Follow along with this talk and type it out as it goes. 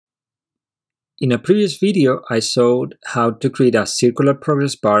In a previous video, I showed how to create a circular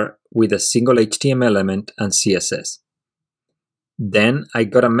progress bar with a single HTML element and CSS. Then I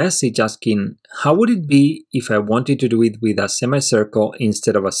got a message asking how would it be if I wanted to do it with a semicircle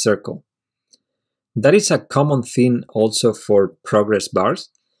instead of a circle. That is a common thing also for progress bars,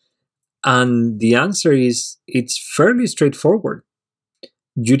 and the answer is it's fairly straightforward.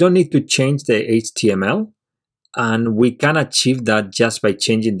 You don't need to change the HTML, and we can achieve that just by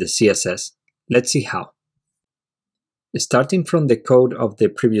changing the CSS. Let's see how. Starting from the code of the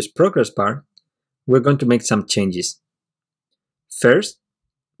previous progress bar, we're going to make some changes. First,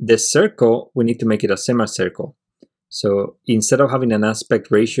 the circle, we need to make it a semicircle. So instead of having an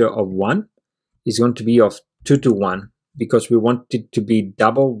aspect ratio of 1, it's going to be of 2 to 1 because we want it to be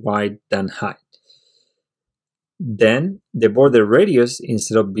double wide than height. Then the border radius,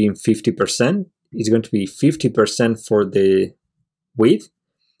 instead of being 50%, is going to be 50% for the width,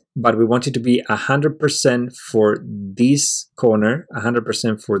 but we want it to be 100% for this corner,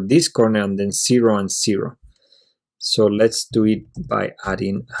 100% for this corner, and then 0 and 0. So let's do it by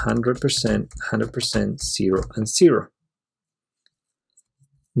adding 100%, 100%, 0, and 0.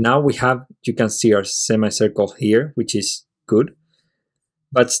 Now we have, you can see our semicircle here, which is good,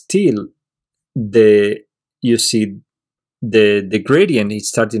 but still you see the gradient is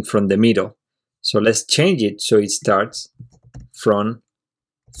starting from the middle. So let's change it so it starts from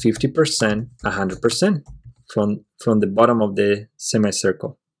 50%, 100% from the bottom of the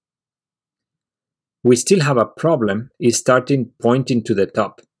semicircle. We still have a problem, is starting pointing to the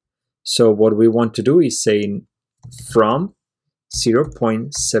top. So what we want to do is saying from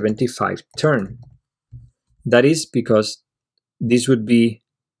 0.75 turn. That is because this would be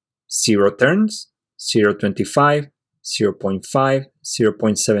 0 turns, 0.25, 0.5,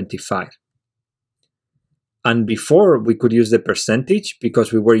 0.75. And before we could use the percentage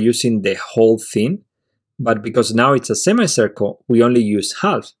because we were using the whole thing, but because now it's a semicircle, we only use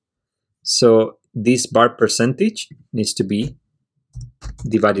half. So this bar percentage needs to be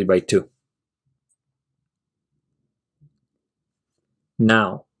divided by 2.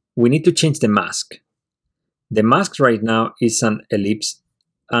 Now, we need to change the mask. The mask right now is an ellipse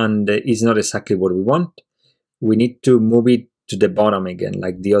and is not exactly what we want. We need to move it to the bottom again,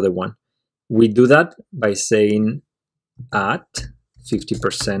 like the other one. We do that by saying at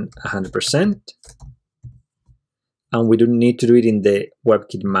 50%, 100%. And we don't need to do it in the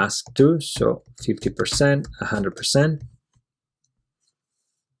WebKit mask too, so 50%, 100%.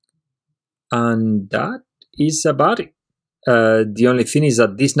 And that is about it. The only thing is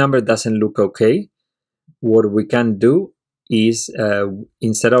that this number doesn't look okay. What we can do is,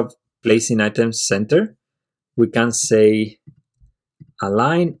 instead of placing items center, we can say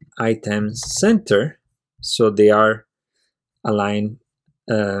align items center, so they are aligned,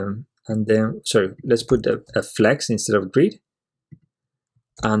 and then, sorry, let's put a flex instead of grid,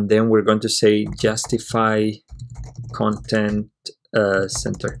 and then we're going to say justify content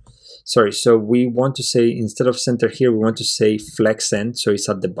center. Sorry, so we want to say, instead of center here, we want to say flex end, so it's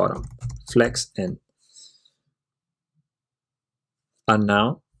at the bottom, flex end. And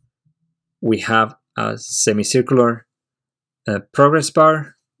now we have a semicircular progress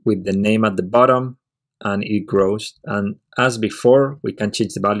bar with the name at the bottom, and it grows. And as before, we can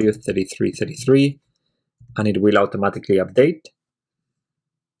change the value 3333, and it will automatically update,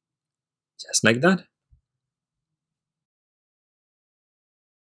 just like that.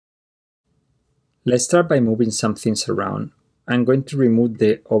 Let's start by moving some things around. I'm going to remove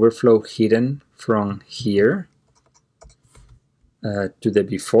the overflow hidden from here to the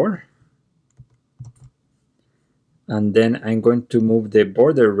before. And then I'm going to move the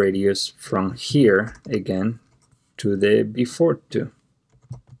border radius from here again to the before too.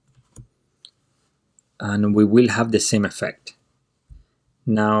 And we will have the same effect.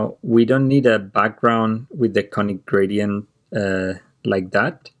 Now, we don't need a background with the conic gradient like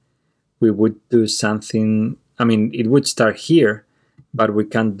that. We would do something, I mean, it would start here, but we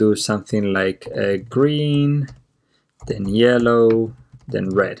can do something like green, then yellow, then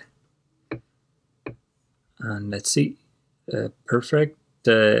red. And let's see, perfect.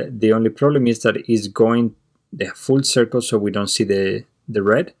 The only problem is that it's going the full circle, so we don't see the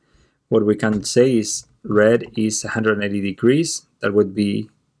red. What we can say is red is 180 degrees, that would be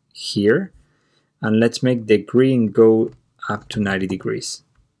here. And let's make the green go up to 90 degrees.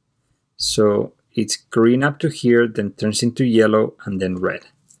 So it's green up to here, then turns into yellow, and then red.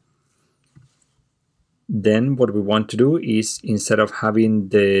 Then what we want to do is, instead of having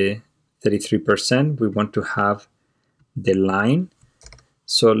the 33%, we want to have the line.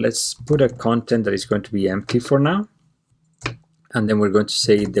 So let's put a content that is going to be empty for now. And then we're going to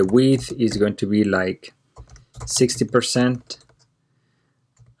say the width is going to be like 60%.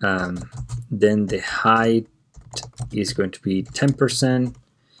 Then the height is going to be 10%.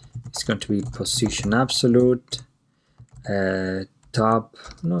 It's going to be position absolute. Top,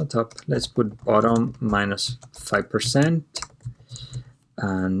 let's put bottom minus 5%.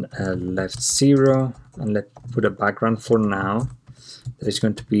 And left 0. And let's put a background for now. That is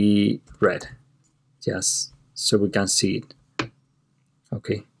going to be red, just so we can see it.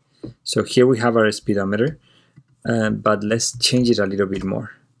 Okay, so here we have our speedometer, but let's change it a little bit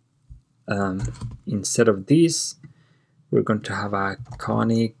more. Instead of this, we're going to have a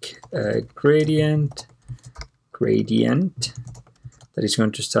conic gradient that is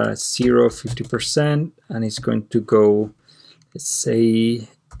going to start at 0, 50%, and it's going to go, let's say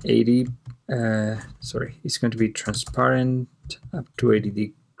 80, it's going to be transparent up to 80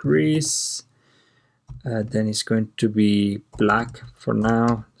 degrees. Then it's going to be black for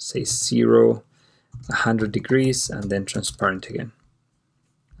now, say 0, 100 degrees, and then transparent again.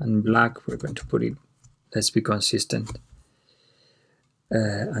 And black, we're going to put it, let's be consistent.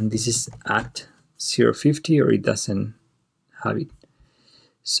 And this is at 0.50, or it doesn't have it.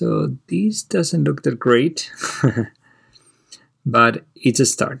 So this doesn't look that great, but it's a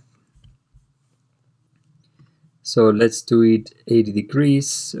start. So let's do it 80 degrees.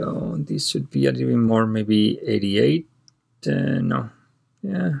 So this should be a little bit more, maybe 88.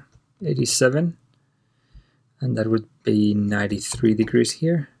 87. And that would be 93 degrees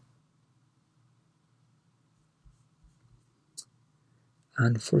here.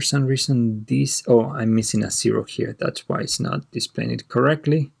 And for some reason this, I'm missing a 0 here. That's why it's not displaying it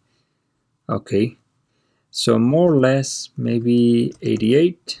correctly. Okay, so more or less maybe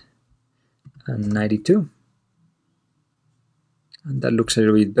 88 and 92. And that looks a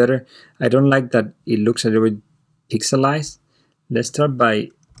little bit better. I don't like that it looks a little bit pixelized. Let's start by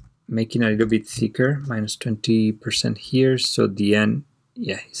making a little bit thicker, minus 20% here, so the end,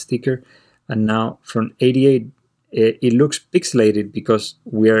 it's thicker. And now from 88, it looks pixelated because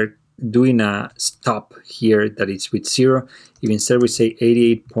we are doing a stop here that is with 0. If instead we say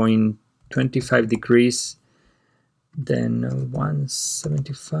 88.25 degrees, then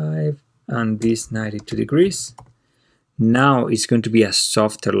 175, and this 92 degrees. Now it's going to be a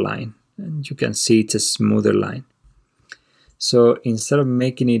softer line, and you can see it's a smoother line. So instead of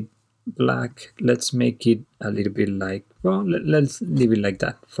making it black, let's make it a little bit like, well, let's leave it like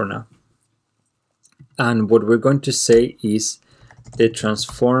that for now. And what we're going to say is the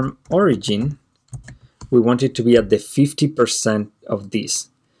transform origin, we want it to be at the 50% of this,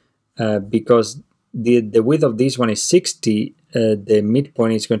 because the width of this one is 60, the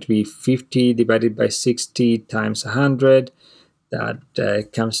midpoint is going to be 50 divided by 60 times 100. That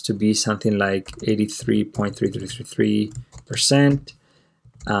comes to be something like 83.3333%,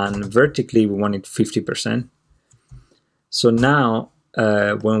 and vertically we want it 50%. So now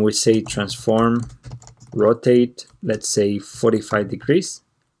when we say transform, rotate, let's say 45 degrees,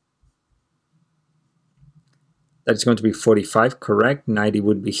 that's going to be 45, correct? 90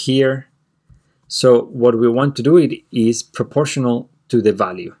 would be here. So what we want to do it is proportional to the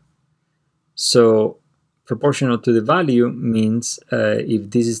value. So proportional to the value means if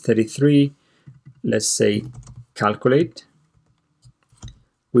this is 33, let's say calculate.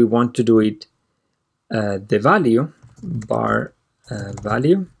 We want to do it the value, bar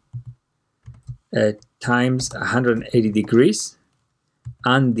value, times 180 degrees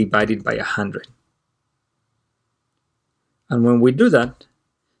and divided by 100. And when we do that,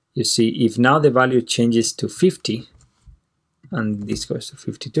 you see if now the value changes to 50 and this goes to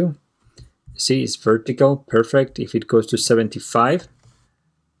 52, see it's vertical, perfect. If it goes to 75,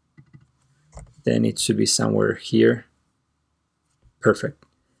 then it should be somewhere here, perfect.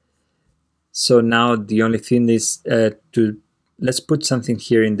 So now the only thing is let's put something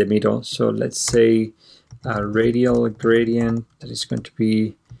here in the middle. So let's say a radial gradient that is going to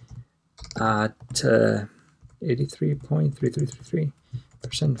be at 83.3333%,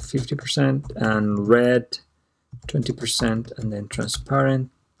 50%, and red 20%, and then transparent.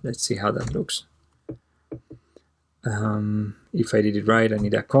 Let's see how that looks. If I did it right, I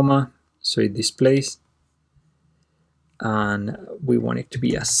need a comma so it displays, and we want it to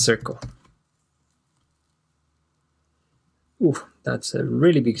be a circle. Ooh, that's a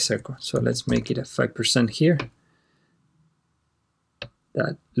really big circle. So let's make it a 5% here.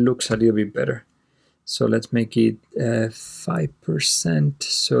 That looks a little bit better. So let's make it 5%.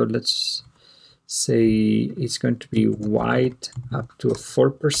 So let's say it's going to be white up to a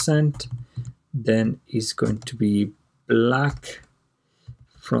 4%. Then it's going to be black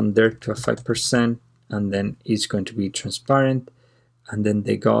from there to a 5%. And then it's going to be transparent. and then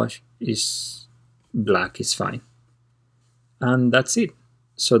the gauge is black, is fine. And that's it.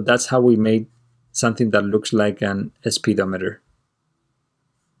 So that's how we made something that looks like a speedometer.